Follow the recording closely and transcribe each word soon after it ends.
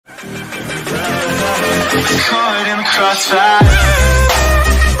Caught in the crossfire.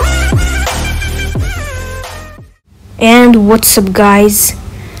 And what's up, guys?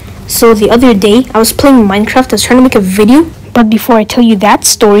 So the other day I was playing Minecraft. I was trying to make a video, but before I tell you that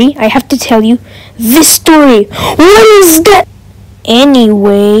story, I have to tell you this story. What is that?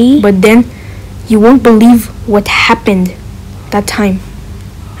 Anyway, but then you won't believe what happened that time.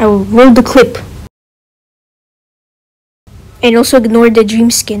 I will roll the clip. And also ignore the dream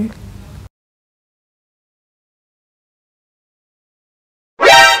skin.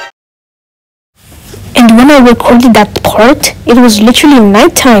 And when I recorded that part, it was literally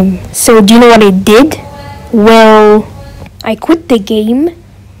nighttime. So do you know what I did? Well, I quit the game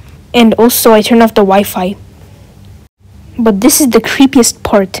and also I turned off the Wi-Fi. But this is the creepiest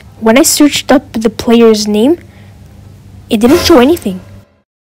part. When I searched up the player's name, it didn't show anything.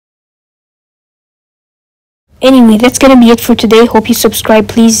 Anyway, that's gonna be it for today. Hope you subscribe.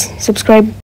 Please subscribe.